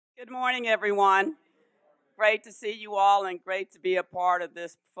Good morning, everyone. Great to see you all and great to be a part of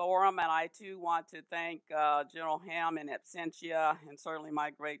this forum. And I too want to thank General Ham in absentia and certainly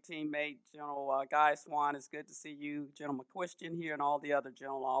my great teammate, General Guy Swan. It's good to see you, General McQuistion here, and all the other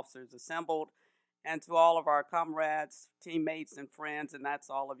general officers assembled. And to all of our comrades, teammates, and friends, and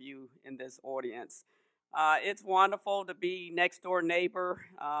that's all of you in this audience. It's wonderful to be next door neighbor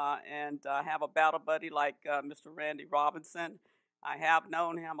and have a battle buddy like Mr. Randy Robinson. I have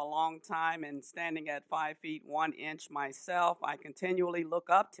known him a long time, and standing at 5 feet 1 inch myself, I continually look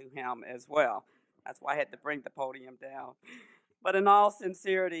up to him as well. That's why I had to bring the podium down. But in all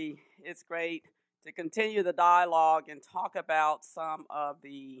sincerity, it's great to continue the dialogue and talk about some of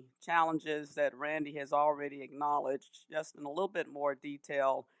the challenges that Randy has already acknowledged, just in a little bit more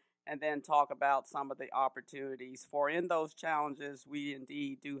detail, and then talk about some of the opportunities. For in those challenges, we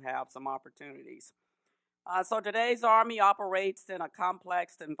indeed do have some opportunities. So today's Army operates in a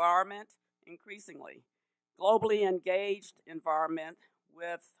complex environment, increasingly globally engaged environment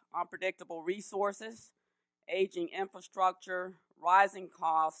with unpredictable resources, aging infrastructure, rising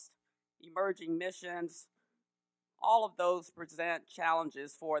costs, emerging missions. All of those present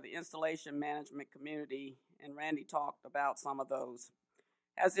challenges for the installation management community, and Randy talked about some of those.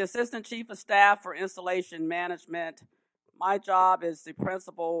 As the Assistant Chief of Staff for Installation Management, my job as the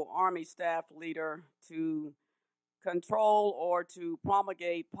principal Army staff leader to control or to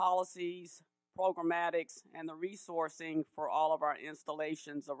promulgate policies, programmatics, and the resourcing for all of our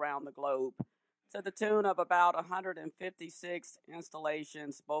installations around the globe, to the tune of about 156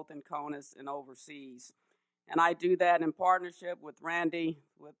 installations, both in CONUS and overseas. And I do that in partnership with Randy,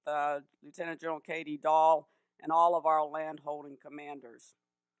 with Lieutenant General Katie Dahl, and all of our land holding commanders.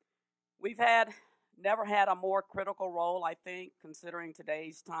 We've never had a more critical role, I think, considering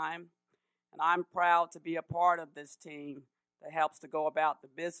today's time. And I'm proud to be a part of this team that helps to go about the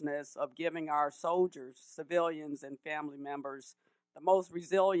business of giving our soldiers, civilians, and family members the most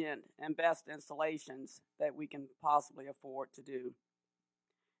resilient and best installations that we can possibly afford to do.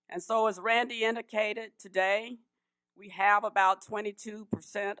 And so, as Randy indicated, today we have about 22%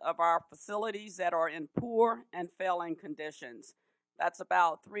 of our facilities that are in poor and failing conditions. That's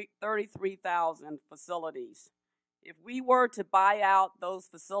about 33,000 facilities. If we were to buy out those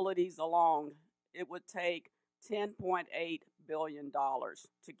facilities alone, it would take $10.8 billion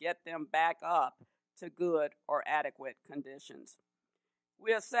to get them back up to good or adequate conditions.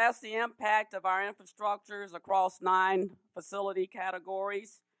 We assess the impact of our infrastructures across 9 facility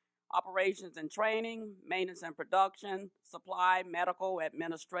categories: operations and training, maintenance and production, supply, medical,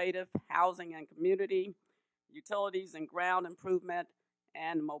 administrative, housing and community, utilities and ground improvement,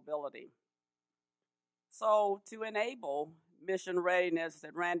 and mobility. So to enable mission readiness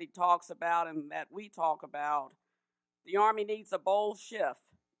that Randy talks about and that we talk about, the Army needs a bold shift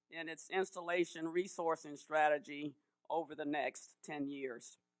in its installation resourcing strategy over the next 10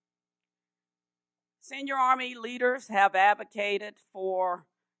 years. Senior Army leaders have advocated for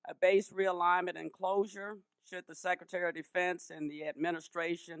a base realignment and closure should the Secretary of Defense and the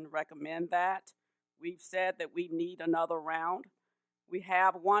administration recommend that. We've said that we need another round. We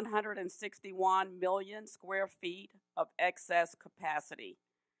have 161 million square feet of excess capacity.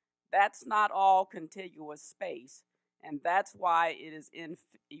 That's not all contiguous space, and that's why it is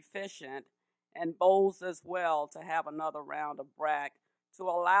inefficient and bodes as well to have another round of BRAC to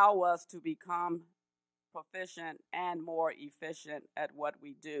allow us to become proficient and more efficient at what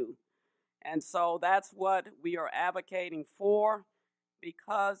we do. And so that's what we are advocating for,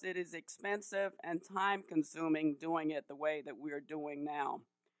 because it is expensive and time consuming doing it the way that we are doing now.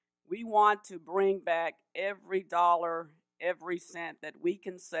 We want to bring back every dollar, every cent that we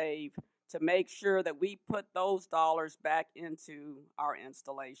can save to make sure that we put those dollars back into our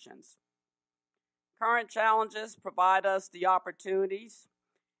installations. Current challenges provide us the opportunities,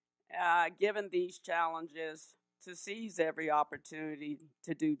 given these challenges, to seize every opportunity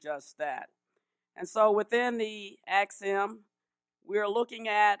to do just that. And so within the AXM, we're looking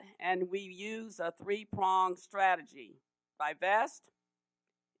at, and we use a 3-pronged strategy: divest,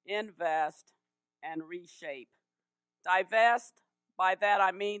 invest, and reshape. Divest, by that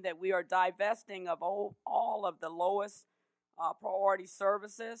I mean that we are divesting of all of the lowest priority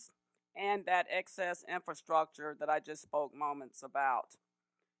services and that excess infrastructure that I just spoke moments about.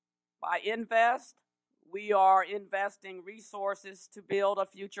 By invest, we are investing resources to build a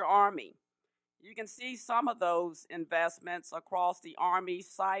future Army. You can see some of those investments across the Army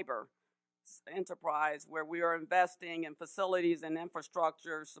cyber enterprise, where we are investing in facilities and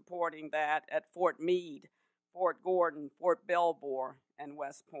infrastructure supporting that at Fort Meade, Fort Gordon, Fort Belvoir, and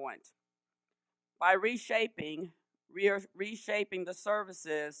West Point. By reshaping, reshaping the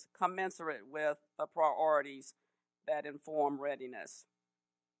services commensurate with the priorities that inform readiness.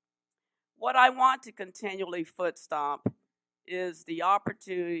 What I want to continually foot stomp is the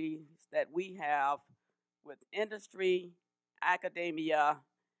opportunities that we have with industry, academia,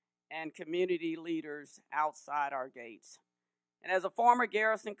 and community leaders outside our gates. And as a former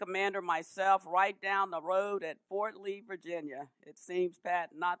garrison commander myself, right down the road at Fort Lee, Virginia, it seems,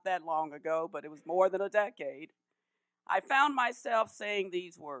 Pat, not that long ago, but it was more than a decade, I found myself saying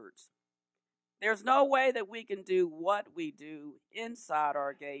these words. There's no way that we can do what we do inside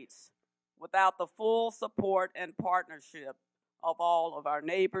our gates without the full support and partnership of all of our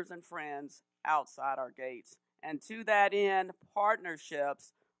neighbors and friends outside our gates. And to that end,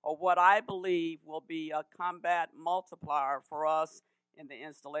 partnerships are what I believe will be a combat multiplier for us in the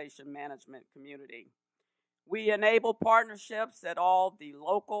installation management community. We enable partnerships at all the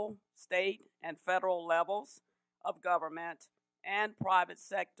local, state, and federal levels of government and private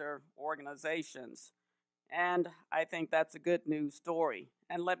sector organizations. And I think that's a good news story.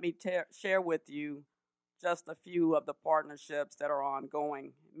 And let me share with you just a few of the partnerships that are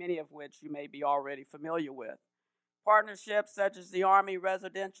ongoing, many of which you may be already familiar with. Partnerships such as the Army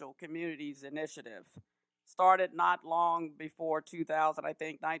Residential Communities Initiative, started not long before 2000, I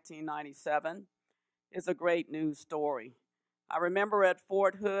think 1997, is a great news story. I remember at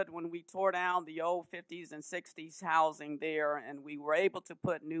Fort Hood when we tore down the old 50s and 60s housing there, and we were able to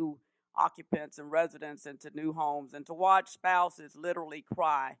put new occupants and residents into new homes, and to watch spouses literally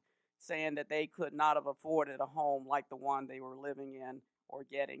cry, saying that they could not have afforded a home like the one they were living in or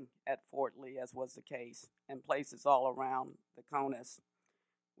getting at Fort Lee, as was the case, and places all around the CONUS.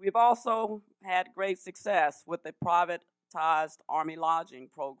 We've also had great success with the privatized Army lodging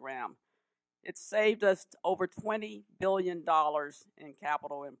program. It's saved us over $20 billion in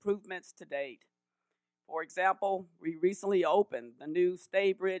capital improvements to date. For example, we recently opened the new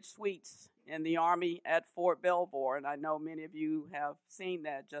Staybridge Suites in the Army at Fort Belvoir, and I know many of you have seen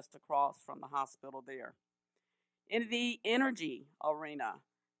that just across from the hospital there. In the energy arena,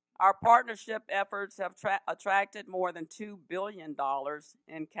 our partnership efforts have attracted more than $2 billion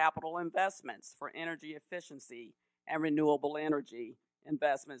in capital investments for energy efficiency and renewable energy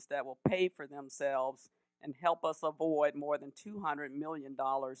investments that will pay for themselves and help us avoid more than $200 million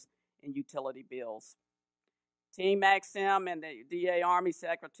in utility bills. Team Maxim and the DA Army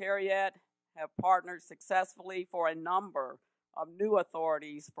Secretariat have partnered successfully for a number of new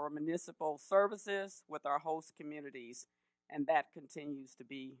authorities for municipal services with our host communities, and that continues to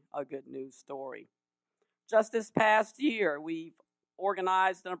be a good news story. Just this past year, we've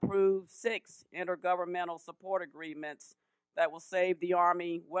organized and approved 6 intergovernmental support agreements that will save the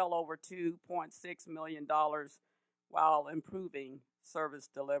Army well over $2.6 million while improving service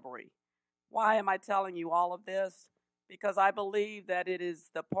delivery. Why am I telling you all of this? Because I believe that it is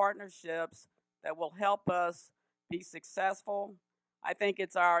the partnerships that will help us be successful. I think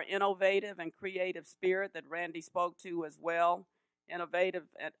it's our innovative and creative spirit that Randy spoke to as well, innovative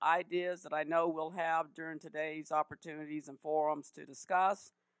ideas that I know we'll have during today's opportunities and forums to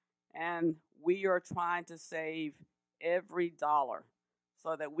discuss. And we are trying to save every dollar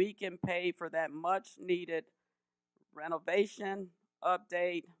so that we can pay for that much needed renovation,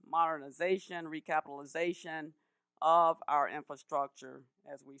 update, modernization, recapitalization of our infrastructure,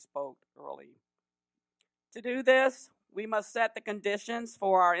 as we spoke earlier. To do this, we must set the conditions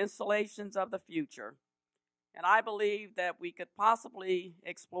for our installations of the future. And I believe that we could possibly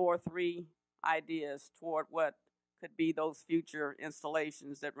explore 3 ideas toward what could be those future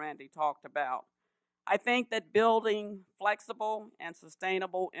installations that Randy talked about. I think that building flexible and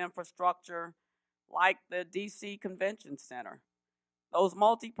sustainable infrastructure like the DC Convention Center, those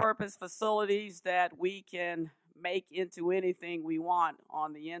multi-purpose facilities that we can make into anything we want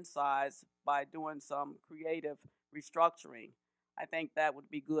on the insides by doing some creative restructuring, I think that would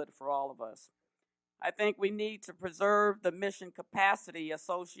be good for all of us. I think we need to preserve the mission capacity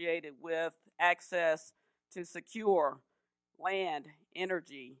associated with access to secure land,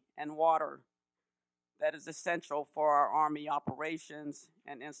 energy, and water that is essential for our Army operations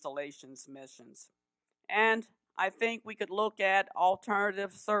and installations missions. And I think we could look at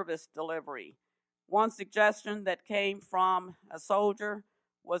alternative service delivery. One suggestion that came from a soldier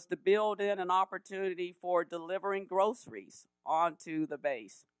was to build in an opportunity for delivering groceries onto the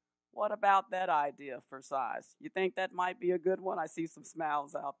base. What about that idea for size? You think that might be a good one? I see some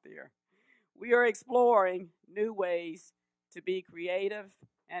smiles out there. We are exploring new ways to be creative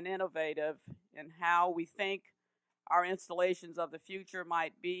and innovative in how we think our installations of the future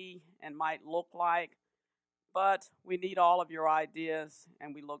might be and might look like, but we need all of your ideas,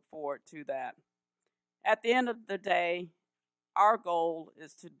 and we look forward to that. At the end of the day, our goal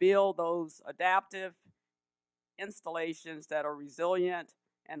is to build those adaptive installations that are resilient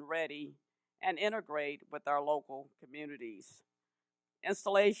and ready and integrate with our local communities.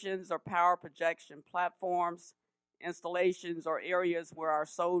 Installations are power projection platforms. Installations are areas where our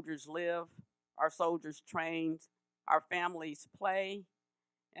soldiers live, our soldiers train, our families play,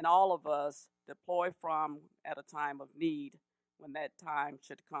 and all of us deploy from at a time of need when that time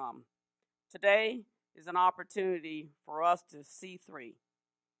should come. Today is an opportunity for us to see three: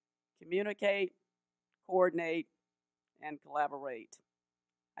 communicate, coordinate, and collaborate.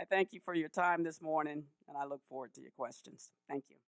 I thank you for your time this morning, and I look forward to your questions. Thank you.